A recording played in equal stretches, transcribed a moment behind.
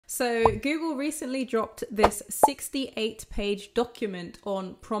So Google recently dropped this 68-page document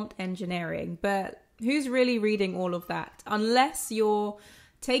on prompt engineering, but who's really reading all of that? Unless you're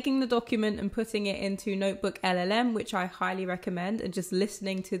taking the document and putting it into Notebook LLM, which I highly recommend, and just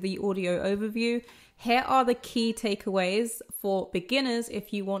listening to the audio overview. Here are the key takeaways for beginners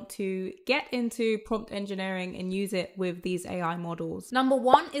if you want to get into prompt engineering and use it with these AI models. Number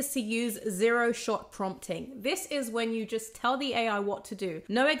one is to use zero-shot prompting. This is when you just tell the AI what to do.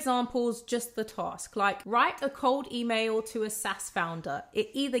 No examples, just the task. Like write a cold email to a SaaS founder. It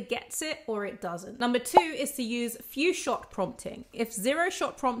either gets it or it doesn't. Number two is to use few-shot prompting. If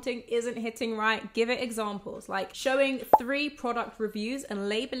zero-shot prompting isn't hitting right, give it examples, like showing 3 product reviews and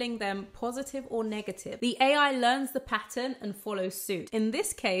labeling them positive or negative. The AI learns the pattern and follows suit. In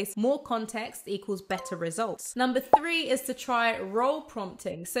this case, more context equals better results. Number 3 is to try role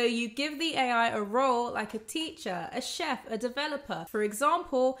prompting. So you give the AI a role like a teacher, a chef, a developer. For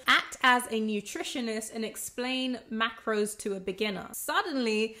example, act as a nutritionist and explain macros to a beginner.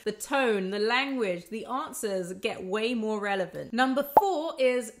 Suddenly, the tone, the language, the answers get way more relevant. Number 4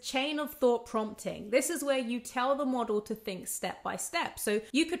 is chain of thought prompting. This is where you tell the model to think step by step. So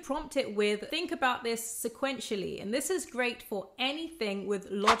you could prompt it with, think about this sequentially. And this is great for anything with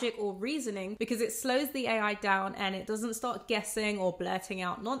logic or reasoning because it slows the AI down and it doesn't start guessing or blurting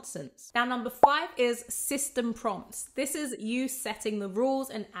out nonsense. Now, number 5 is system prompts. This is you setting the rules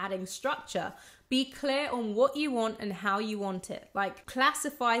and adding structure. Be clear on what you want and how you want it. Like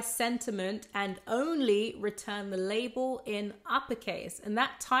classify sentiment and only return the label in uppercase. And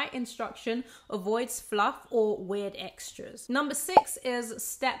that tight instruction avoids fluff or weird extras. Number 6 is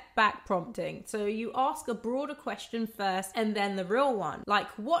step back prompting. So you ask a broader question first and then the real one. Like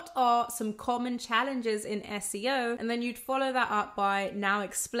what are some common challenges in SEO? And then you'd follow that up by now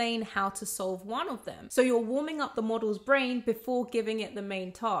explain how to solve one of them. So you're warming up the model's brain before giving it the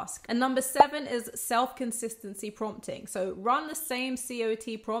main task. And number 7 is self-consistency prompting. So run the same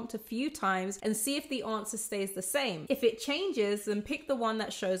COT prompt a few times and see if the answer stays the same. If it changes, then pick the one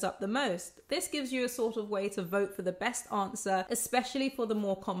that shows up the most. This gives you a sort of way to vote for the best answer, especially for the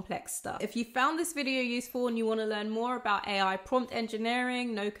more complex stuff. If you found this video useful and you want to learn more about AI prompt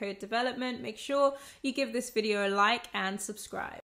engineering, no-code development, make sure you give this video a like and subscribe.